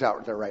 degrees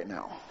out there right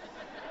now.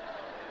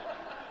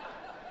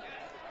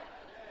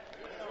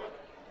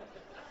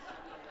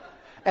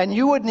 And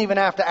you wouldn't even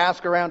have to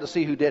ask around to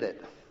see who did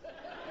it.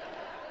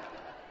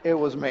 It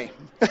was me.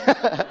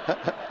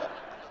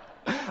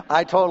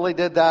 I totally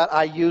did that.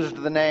 I used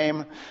the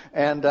name.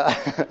 And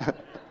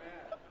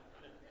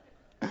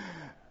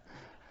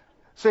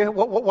see,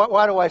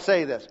 why do I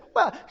say this?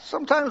 Well,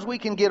 sometimes we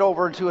can get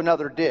over into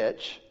another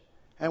ditch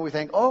and we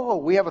think, oh,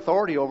 we have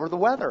authority over the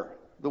weather.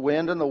 The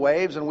wind and the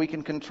waves, and we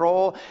can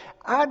control.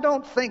 I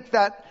don't think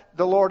that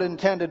the Lord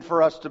intended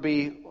for us to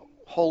be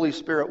Holy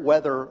Spirit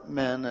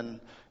weathermen and,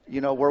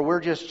 where we're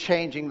just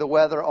changing the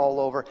weather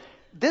all over.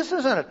 This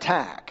is an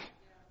attack.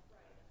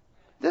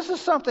 This is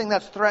something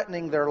that's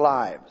threatening their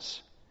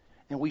lives.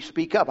 And we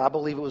speak up. I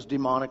believe it was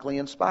demonically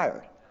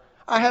inspired.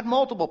 I had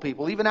multiple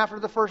people, even after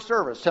the first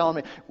service, telling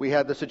me we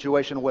had the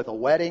situation with a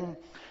wedding,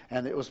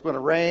 and it was going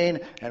to rain,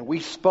 and we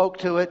spoke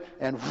to it,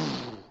 and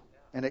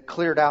it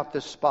cleared out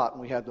this spot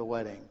and we had the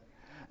wedding.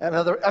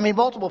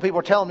 Multiple people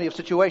are telling me of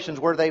situations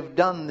where they've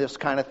done this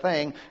kind of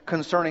thing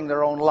concerning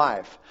their own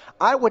life.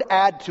 I would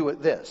add to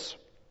it this.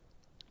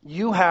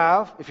 You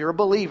have, if you're a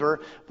believer,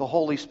 the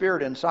Holy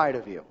Spirit inside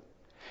of you.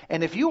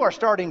 And if you are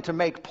starting to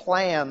make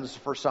plans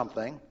for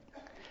something,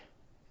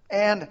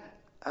 and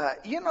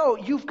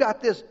you've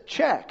got this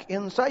check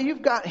inside,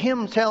 you've got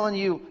Him telling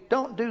you,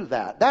 don't do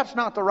that. That's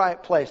not the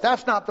right place.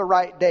 That's not the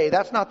right day.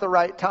 That's not the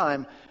right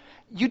time.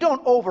 You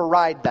don't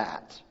override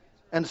that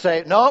and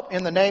say, nope,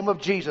 in the name of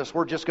Jesus,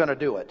 we're just going to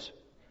do it.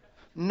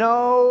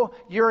 No,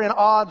 you're in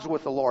odds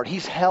with the Lord.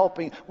 He's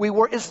helping.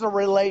 It's the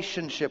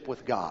relationship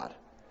with God.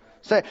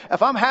 Say,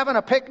 if I'm having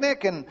a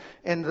picnic and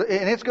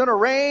it's going to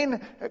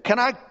rain, can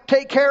I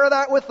take care of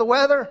that with the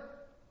weather?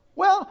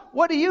 Well,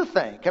 what do you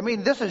think?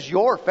 This is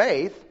your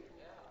faith.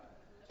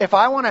 If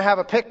I want to have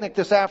a picnic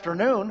this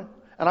afternoon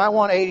and I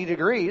want 80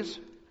 degrees,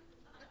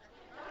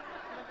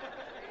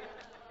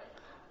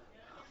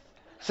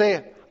 see,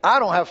 I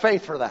don't have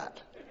faith for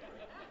that.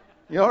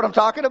 You know what I'm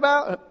talking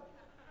about?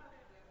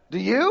 Do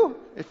you?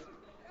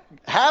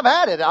 Have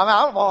at it.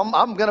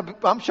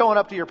 I'm showing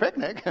up to your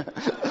picnic.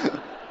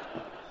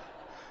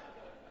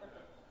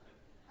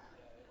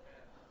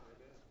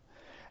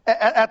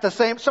 At the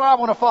same, so I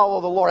want to follow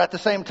the Lord. At the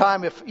same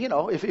time,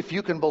 if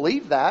you can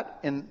believe that,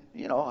 and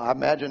I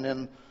imagine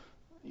in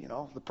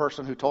the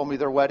person who told me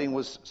their wedding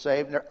was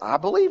saved, I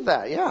believe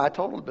that. Yeah, I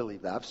totally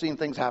believe that. I've seen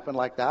things happen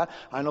like that.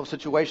 I know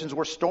situations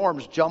where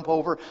storms jump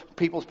over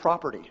people's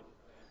property.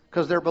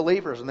 because they're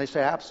believers, and they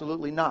say,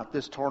 absolutely not.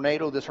 This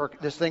tornado,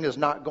 this thing is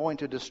not going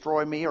to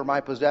destroy me or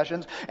my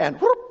possessions. And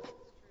whoop,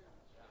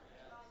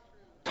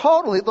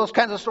 totally, those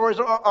kinds of stories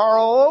are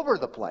all over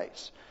the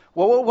place.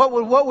 Well,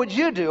 what would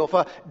you do if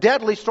a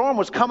deadly storm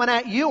was coming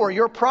at you or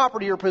your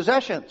property or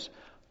possessions?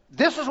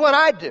 This is what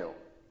I'd do.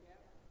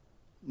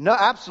 No,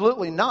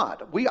 absolutely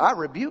not. I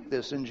rebuke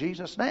this in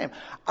Jesus' name.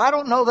 I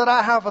don't know that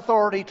I have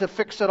authority to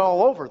fix it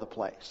all over the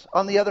place.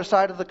 On the other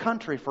side of the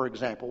country, for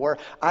example, where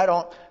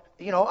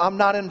I'm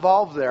not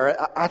involved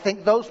there. I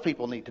think those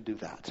people need to do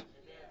that.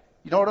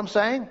 You know what I'm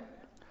saying?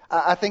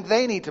 I think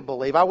they need to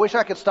believe. I wish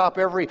I could stop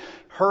every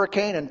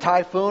hurricane and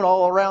typhoon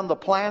all around the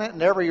planet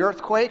and every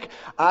earthquake.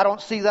 I don't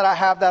see that I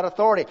have that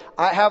authority.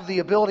 I have the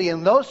ability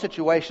in those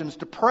situations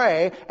to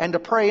pray and to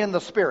pray in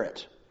the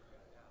Spirit.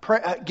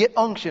 Get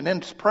unction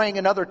and praying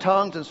in other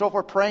tongues and so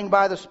forth, praying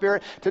by the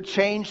Spirit to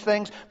change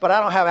things. But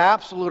I don't have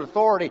absolute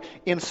authority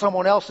in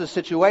someone else's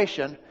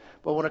situation.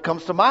 But when it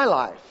comes to my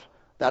life,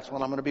 that's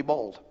when I'm going to be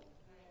bold.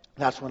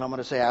 That's when I'm going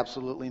to say,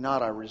 absolutely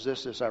not. I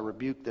resist this. I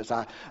rebuke this.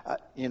 And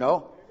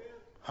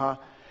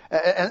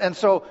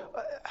so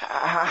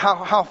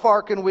how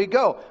far can we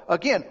go?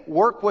 Again,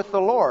 work with the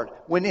Lord.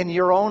 When in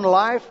your own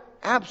life,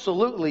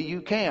 absolutely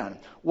you can.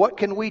 What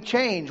can we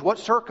change? What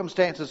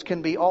circumstances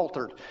can be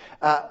altered?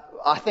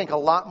 I think a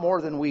lot more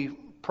than we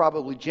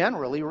probably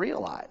generally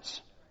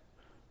realize.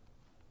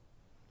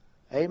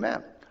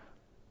 Amen.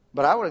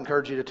 But I would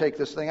encourage you to take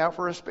this thing out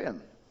for a spin.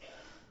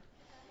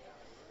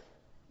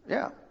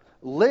 Yeah.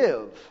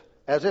 Live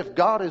as if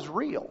God is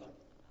real.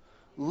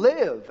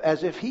 Live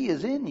as if He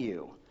is in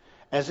you.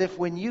 As if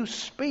when you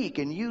speak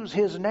and use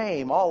His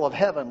name, all of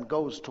heaven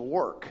goes to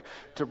work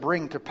to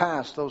bring to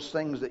pass those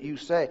things that you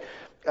say.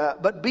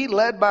 But be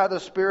led by the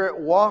Spirit.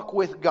 Walk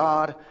with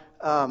God.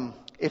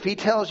 If He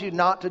tells you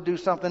not to do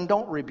something,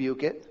 don't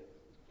rebuke it.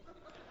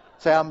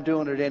 Say, I'm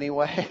doing it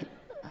anyway.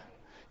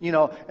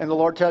 And the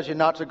Lord tells you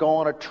not to go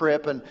on a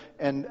trip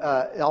and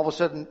all of a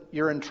sudden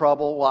you're in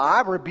trouble. Well,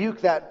 I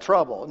rebuke that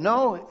trouble.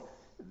 No,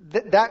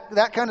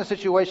 that kind of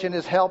situation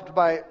is helped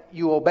by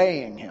you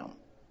obeying Him.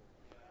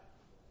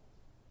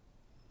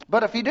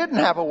 But if you didn't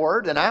have a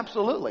word, then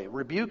absolutely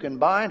rebuke and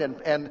bind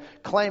and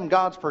claim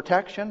God's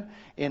protection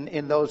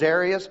in those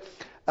areas.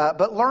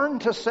 But learn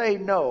to say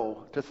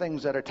no to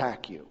things that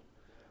attack you.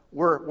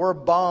 We're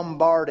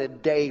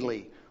bombarded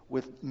daily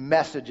with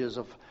messages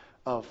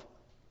of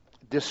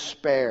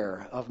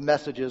despair, of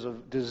messages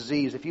of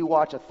disease. If you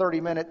watch a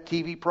 30-minute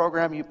TV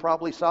program, you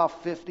probably saw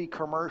 50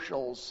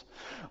 commercials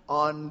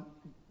on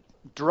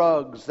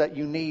drugs that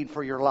you need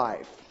for your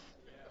life.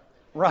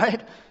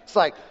 Right? It's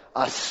like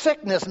a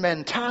sickness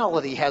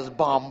mentality has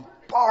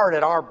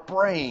bombarded our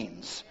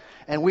brains.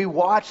 And we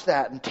watch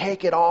that and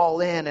take it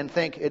all in and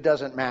think it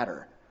doesn't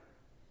matter.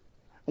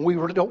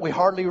 We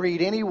hardly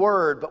read any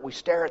word, but we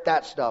stare at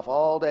that stuff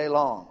all day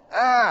long.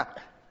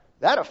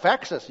 That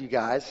affects us, you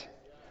guys.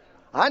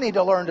 I need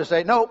to learn to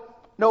say, nope,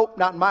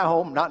 not in my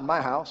home, not in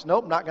my house.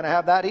 Nope, not going to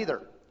have that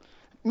either.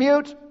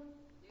 Mute.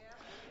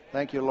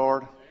 Thank you,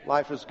 Lord.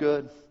 Life is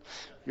good.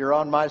 You're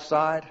on my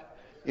side.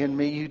 In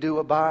me you do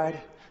abide.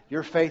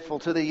 You're faithful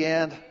to the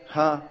end.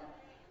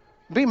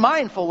 Be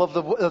mindful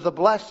of the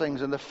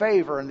blessings and the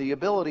favor and the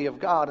ability of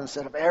God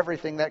instead of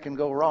everything that can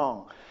go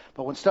wrong.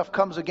 But when stuff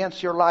comes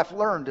against your life,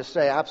 learn to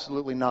say,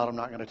 absolutely not, I'm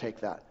not going to take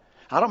that.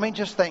 I don't mean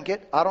just think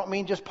it. I don't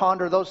mean just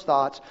ponder those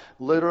thoughts.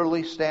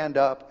 Literally stand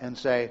up and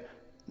say,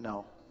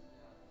 no.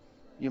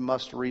 You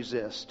must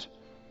resist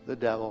the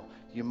devil.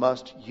 You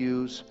must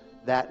use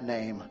that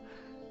name,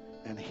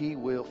 and he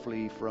will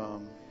flee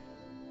from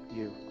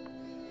you.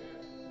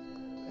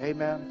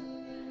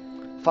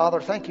 Amen. Father,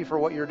 thank you for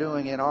what you're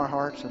doing in our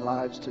hearts and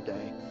lives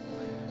today.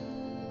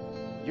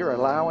 You're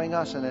allowing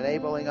us and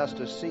enabling us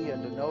to see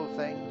and to know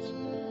things.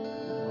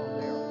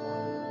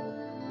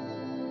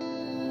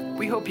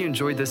 We hope you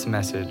enjoyed this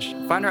message.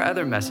 Find our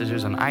other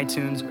messages on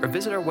iTunes or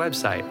visit our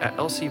website at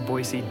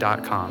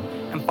lcboise.com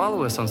and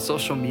follow us on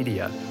social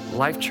media,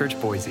 Life Church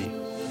Boise.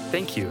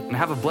 Thank you and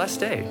have a blessed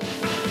day.